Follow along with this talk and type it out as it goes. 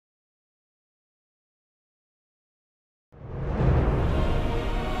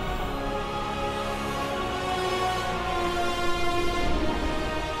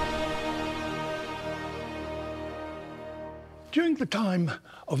During the time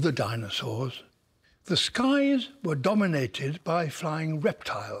of the dinosaurs, the skies were dominated by flying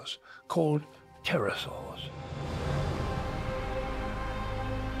reptiles called pterosaurs.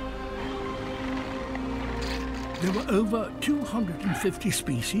 There were over 250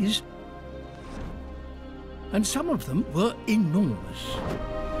 species, and some of them were enormous.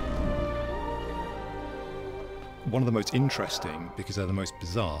 One of the most interesting, because they're the most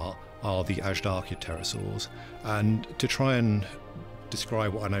bizarre, are the Ajdarchiid pterosaurs. And to try and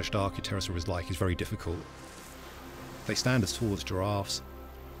describe what an Ajdarchiid pterosaur is like is very difficult. They stand as tall as giraffes.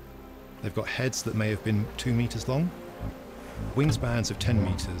 They've got heads that may have been 2 meters long, wingspans of 10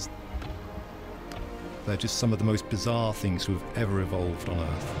 meters. They're just some of the most bizarre things to have ever evolved on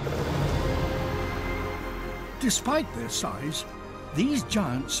Earth. Despite their size, these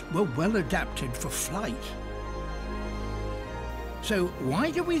giants were well adapted for flight. So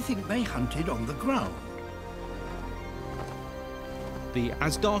why do we think they hunted on the ground? The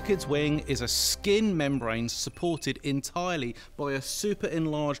Ajdarchiid's wing is a skin membrane supported entirely by a super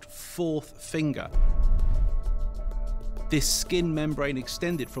enlarged fourth finger. This skin membrane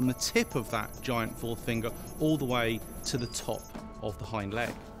extended from the tip of that giant fourth finger all the way to the top of the hind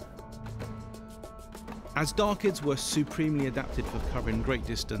leg. Ajdarchiids were supremely adapted for covering great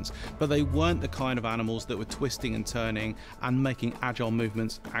distance, but they weren't the kind of animals that were twisting and turning and making agile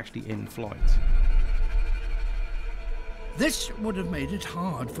movements actually in flight. This would have made it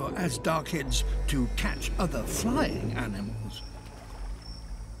hard for Ajdarchiids to catch other flying animals.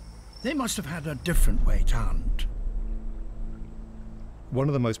 They must have had a different way to hunt. One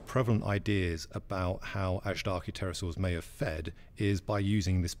of the most prevalent ideas about how Ajdarchiid pterosaurs may have fed is by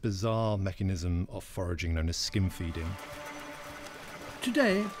using this bizarre mechanism of foraging known as skim feeding.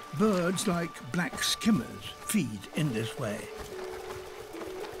 Today, birds like black skimmers feed in this way.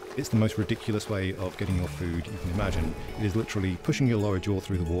 It's the most ridiculous way of getting your food you can imagine. It is literally pushing your lower jaw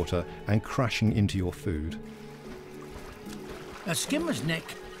through the water and crashing into your food. A skimmer's neck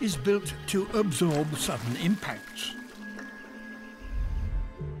is built to absorb sudden impacts.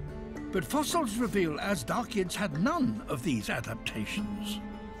 But fossils reveal Ajdarchiids had none of these adaptations.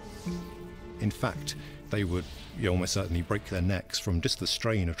 In fact, they would almost certainly break their necks from just the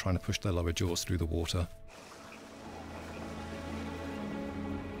strain of trying to push their lower jaws through the water.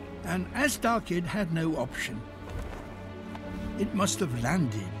 An Ajdarchiid had no option. It must have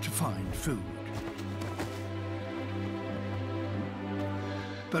landed to find food.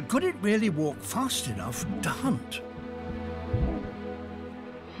 But could it really walk fast enough to hunt?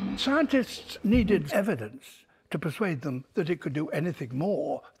 Scientists needed evidence to persuade them that it could do anything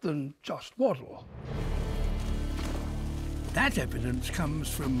more than just waddle. That evidence comes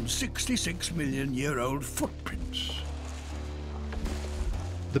from 66-million-year-old footprints.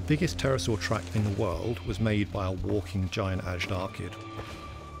 The biggest pterosaur track in the world was made by a walking giant Ajdarchiid.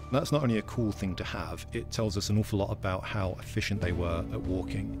 That's not only a cool thing to have, it tells us an awful lot about how efficient they were at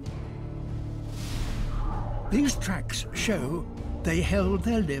walking. These tracks show they held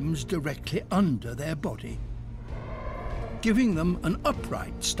their limbs directly under their body, giving them an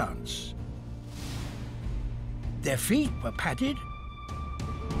upright stance. Their feet were padded,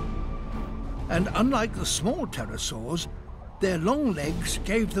 and unlike the small pterosaurs, their long legs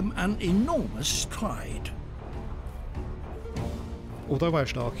gave them an enormous stride. Although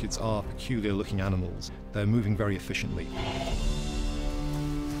Ajdarchiids are peculiar-looking animals, they're moving very efficiently.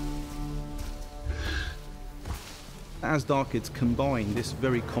 Ajdarchiids combine this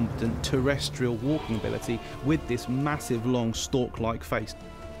very competent terrestrial walking ability with this massive long stalk-like face.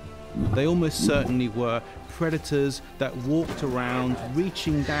 They almost certainly were predators that walked around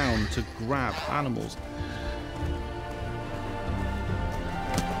reaching down to grab animals.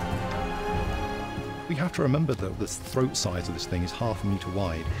 We have to remember that the throat size of this thing is 1/2 meter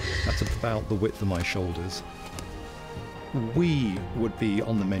wide. That's about the width of my shoulders. We would be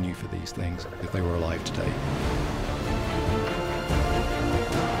on the menu for these things if they were alive today.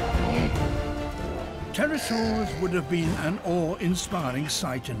 Pterosaurs would have been an awe-inspiring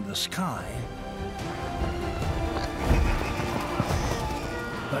sight in the sky.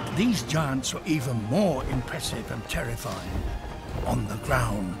 But these giants were even more impressive and terrifying on the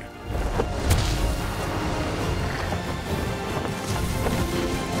ground.